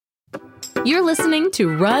You're listening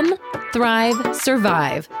to Run, Thrive,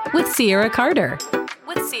 Survive with Sierra Carter.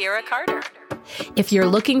 If you're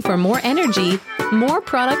looking for more energy, more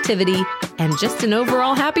productivity, and just an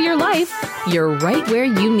overall happier life, you're right where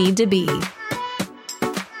you need to be.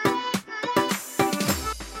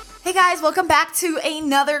 Hey guys, welcome back to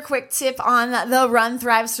another quick tip on the Run,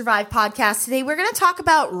 Thrive, Survive podcast. Today we're going to talk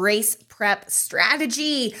about race prep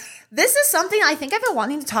strategy. This is something I think I've been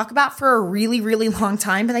wanting to talk about for a really, really long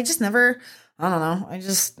time, but I just never, I don't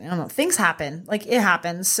know. Things happen. Like it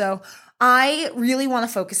happens. So I really want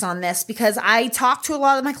to focus on this because I talk to a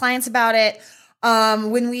lot of my clients about it.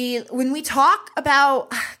 When we talk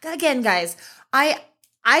about, again, guys,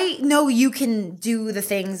 I know you can do the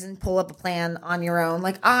things and pull up a plan on your own.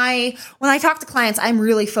 When I talk to clients, I'm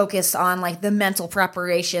really focused on like the mental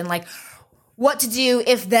preparation, like what to do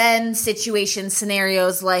if then situations,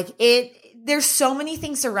 scenarios, there's so many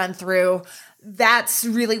things to run through. That's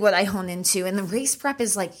really what I hone into. And the race prep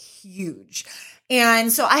is like huge.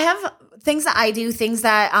 And so I have things that I do, things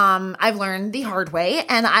that I've learned the hard way.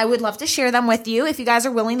 And I would love to share them with you if you guys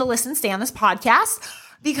are willing to listen, stay on this podcast,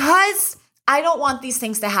 because I don't want these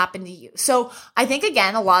things to happen to you. So I think,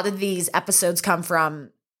 again, a lot of these episodes come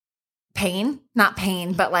from pain, not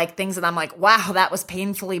pain, but like things that I'm like, wow, that was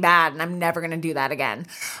painfully bad and I'm never going to do that again.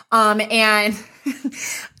 And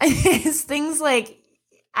it's things like,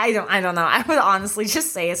 I don't know. I would honestly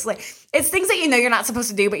just say it's things that you know you're not supposed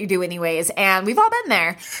to do, but you do anyways. And we've all been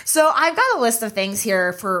there. So I've got a list of things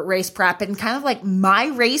here for race prep and kind of like my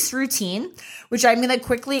race routine, which I'm going to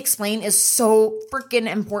quickly explain is so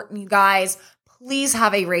freaking important, you guys. Please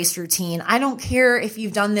have a race routine. I don't care if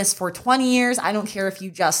you've done this for 20 years. I don't care if you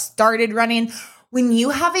just started running. When you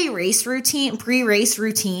have a race routine, pre-race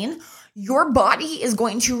routine, your body is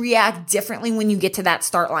going to react differently when you get to that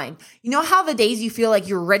start line. You know how the days you feel like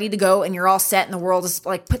you're ready to go and you're all set and the world is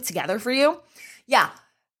like put together for you? Yeah.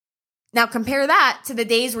 Now compare that to the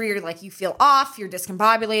days where you're like, you feel off, you're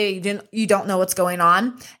discombobulated, you don't know what's going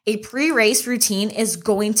on. A pre-race routine is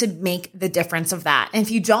going to make the difference of that. And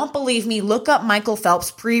if you don't believe me, look up Michael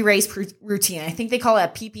Phelps pre-race routine. I think they call it a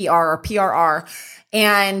PPR or PRR.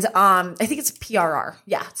 And I think it's PRR.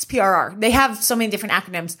 Yeah, it's PRR. They have so many different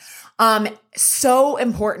acronyms. So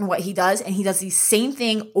important what he does. And he does the same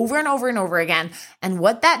thing over and over and over again. And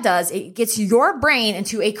what that does, it gets your brain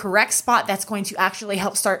into a correct spot that's going to actually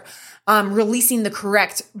help start releasing the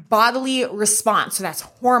correct bodily response. So that's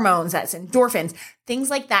hormones, that's endorphins, things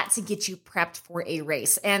like that to get you prepped for a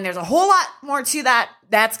race. And there's a whole lot more to that.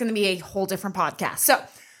 That's going to be a whole different podcast. So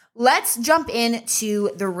let's jump into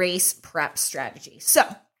the race prep strategy. So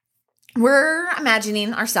we're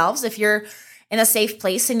imagining ourselves, if you're in a safe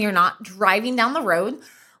place and you're not driving down the road,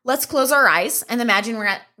 let's close our eyes and imagine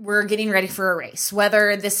we're getting ready for a race.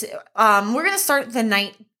 Whether this, we're going to start the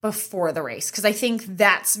night before the race because I think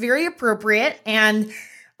that's very appropriate. And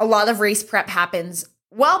a lot of race prep happens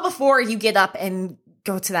well before you get up and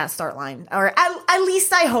go to that start line, or at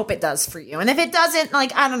least I hope it does for you. And if it doesn't,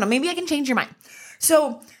 I don't know, maybe I can change your mind.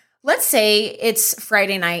 So let's say it's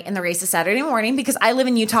Friday night and the race is Saturday morning because I live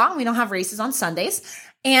in Utah and we don't have races on Sundays.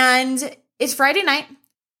 And it's Friday night.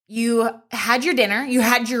 You had your dinner. You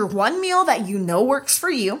had your one meal that you know works for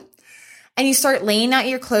you. And you start laying out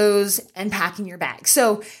your clothes and packing your bag.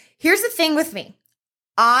 So here's the thing with me.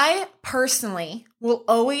 I personally will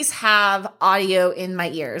always have audio in my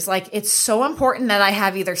ears. It's so important that I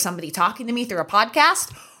have either somebody talking to me through a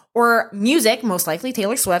podcast or music, most likely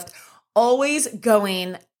Taylor Swift, always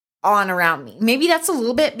going on around me. Maybe that's a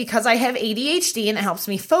little bit because I have ADHD and it helps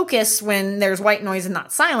me focus when there's white noise and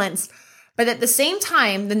not silence. But at the same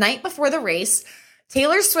time, the night before the race,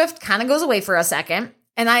 Taylor Swift kind of goes away for a second.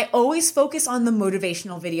 And I always focus on the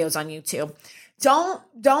motivational videos on YouTube.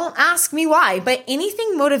 Don't ask me why, but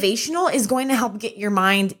anything motivational is going to help get your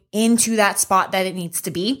mind into that spot that it needs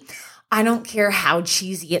to be. I don't care how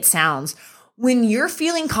cheesy it sounds. When you're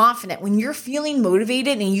feeling confident, when you're feeling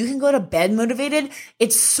motivated and you can go to bed motivated,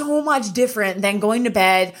 it's so much different than going to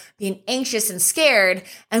bed, being anxious and scared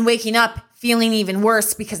and waking up feeling even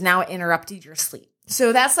worse because now it interrupted your sleep.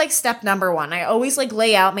 So that's step number one. I always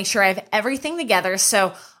lay out, make sure I have everything together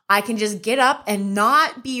so I can just get up and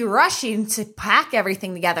not be rushing to pack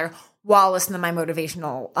everything together while listening to my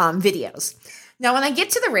motivational videos. Now, when I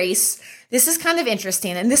get to the race, this is kind of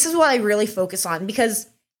interesting. And this is what I really focus on because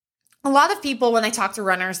a lot of people, when I talk to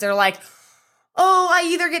runners, they're like, oh, I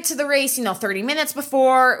either get to the race, 30 minutes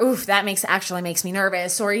before. Oof, that actually makes me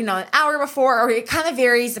nervous. Or, an hour before, or it kind of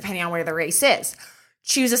varies depending on where the race is.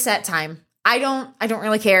 Choose a set time. I don't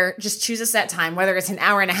really care. Just choose a set time, whether it's an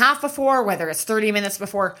hour and a half before, whether it's 30 minutes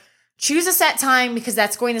before. choose a set time because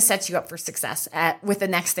that's going to set you up for success with the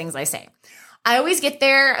next things I say. I always get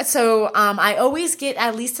there. So I always get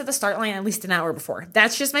at least to the start line at least an hour before.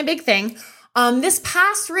 That's just my big thing. This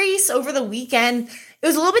past race over the weekend, it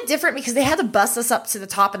was a little bit different because they had to bus us up to the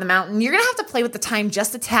top of the mountain. You're going to have to play with the time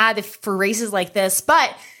just a tad for races like this.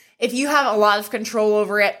 But if you have a lot of control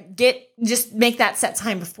over it, just make that set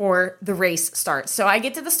time before the race starts. So I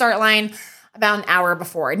get to the start line about an hour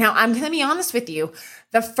before. Now, I'm going to be honest with you.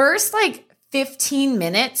 The first 15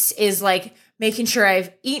 minutes is making sure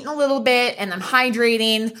I've eaten a little bit and I'm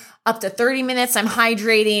hydrating. Up to 30 minutes, I'm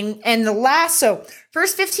hydrating. And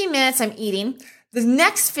first 15 minutes, I'm eating. The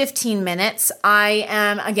next 15 minutes, I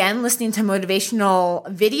am, again, listening to motivational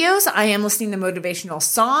videos. I am listening to motivational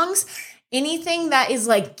songs. Anything that is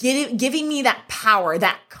giving me that power,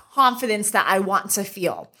 that confidence that I want to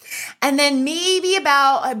feel. And then maybe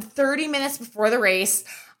about 30 minutes before the race,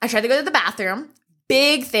 I try to go to the bathroom.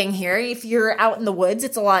 Big thing here. If you're out in the woods,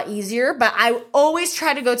 it's a lot easier, but I always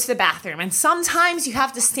try to go to the bathroom. And sometimes you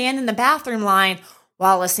have to stand in the bathroom line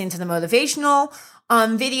while listening to the motivational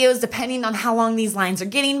videos, depending on how long these lines are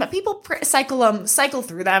getting, but people cycle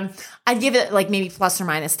through them. I'd give it maybe plus or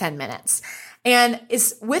minus 10 minutes. And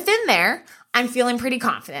it's within there, I'm feeling pretty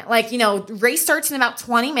confident. Race starts in about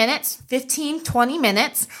 20 minutes, 15, 20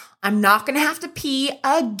 minutes. I'm not going to have to pee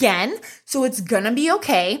again, so it's going to be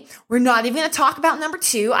okay. We're not even going to talk about number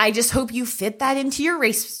 2. I just hope you fit that into your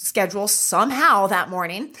race schedule somehow that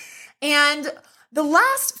morning. And the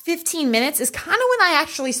last 15 minutes is kind of when I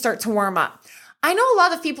actually start to warm up. I know a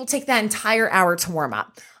lot of people take that entire hour to warm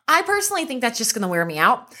up. I personally think that's just going to wear me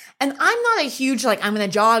out. And I'm not a huge, I'm going to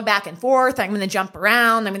jog back and forth. I'm going to jump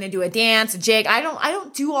around. I'm going to do a dance, a jig. I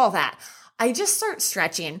don't do all that. I just start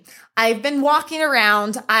stretching. I've been walking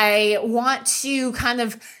around. I want to kind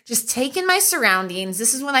of just take in my surroundings.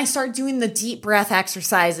 This is when I start doing the deep breath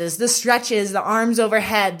exercises, the stretches, the arms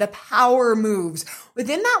overhead, the power moves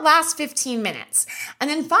within that last 15 minutes. And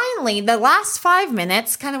then finally, the last 5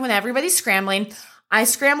 minutes, kind of when everybody's scrambling, I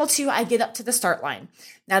scramble I get up to the start line.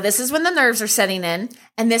 Now, this is when the nerves are setting in,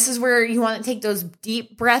 and this is where you want to take those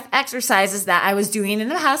deep breath exercises that I was doing in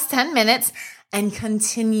the past 10 minutes and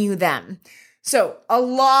continue them. So a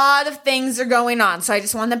lot of things are going on. So I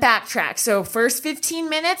just want to backtrack. So first 15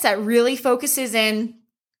 minutes, that really focuses in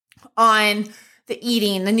on the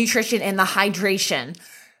eating, the nutrition, and the hydration.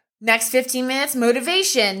 Next 15 minutes,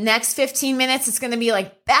 motivation. Next 15 minutes, it's going to be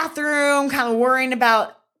bathroom, kind of worrying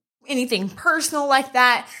about anything personal like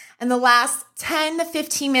that. And the last 10 to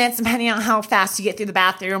 15 minutes, depending on how fast you get through the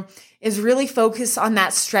bathroom, is really focused on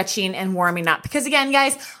that stretching and warming up. Because again,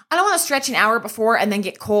 guys, I don't want to stretch an hour before and then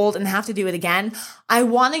get cold and have to do it again. I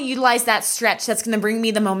want to utilize that stretch that's going to bring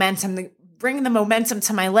me the momentum,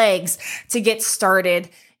 to my legs to get started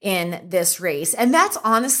in this race. And that's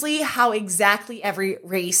honestly how exactly every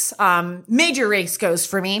race, major race goes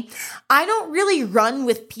for me. I don't really run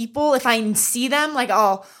with people. If I see them,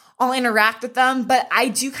 I'll interact with them, but I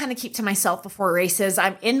do kind of keep to myself before races.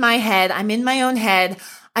 I'm in my head. I'm in my own head.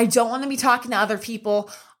 I don't want to be talking to other people.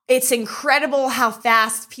 It's incredible how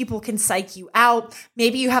fast people can psych you out.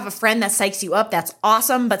 Maybe you have a friend that psychs you up. That's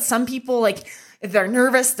awesome. But some people, if they're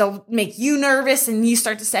nervous, they'll make you nervous and you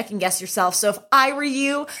start to second guess yourself. So if I were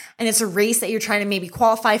you and it's a race that you're trying to maybe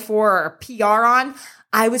qualify for or PR on,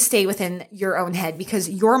 I would stay within your own head because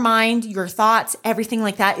your mind, your thoughts, everything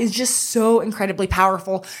like that is just so incredibly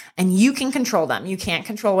powerful and you can control them. You can't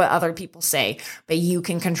control what other people say, but you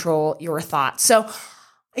can control your thoughts. So,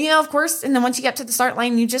 of course, and then once you get to the start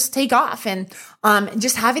line, you just take off and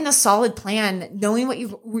just having a solid plan, knowing what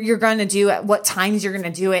you're going to do at what times you're going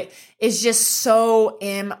to do it is just so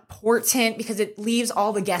important because it leaves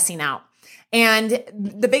all the guessing out. And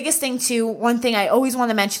the biggest thing too, one thing I always want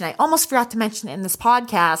to mention, I almost forgot to mention it in this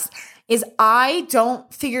podcast, is I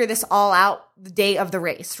don't figure this all out the day of the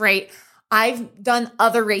race, right? I've done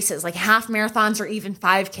other races like half marathons or even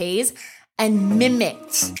 5Ks and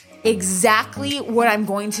mimicked exactly what I'm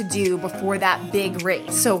going to do before that big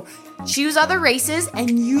race. So choose other races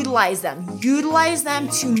and utilize them. Utilize them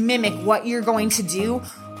to mimic what you're going to do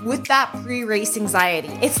with that pre-race anxiety.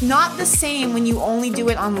 It's not the same when you only do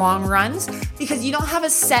it on long runs because you don't have a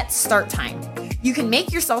set start time. You can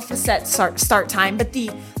make yourself a set start time, but the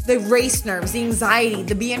race nerves, the anxiety,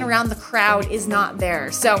 the being around the crowd is not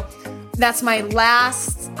there. So that's my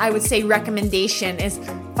last, I would say, recommendation is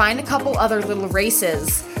find a couple other little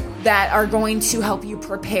races that are going to help you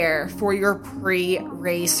prepare for your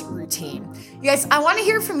pre-race routine. You guys, I want to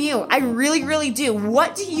hear from you. I really, really do.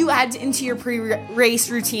 What do you add into your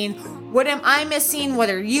pre-race routine? What am I missing? What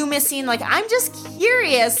are you missing? Like, I'm just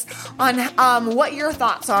curious on what your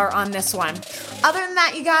thoughts are on this one. Other than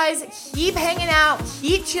that, you guys, keep hanging out,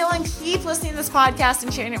 keep chilling, keep listening to this podcast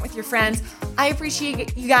and sharing it with your friends. I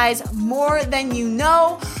appreciate you guys more than you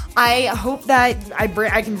know. I hope that I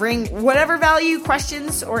can bring whatever value,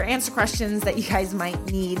 questions, or answer questions that you guys might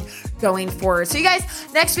need going forward. So you guys,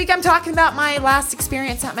 next week I'm talking about my last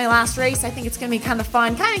experience at my last race. I think it's going to be kind of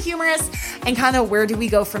fun, kind of humorous, and kind of where do we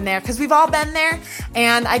go from there? Because we've all been there,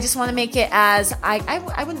 and I just want to make it as,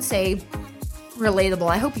 I wouldn't say relatable.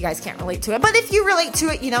 I hope you guys can't relate to it. But if you relate to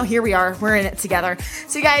it, here we are. We're in it together.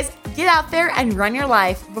 So you guys, get out there and run your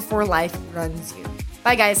life before life runs you.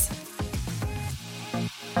 Bye, guys.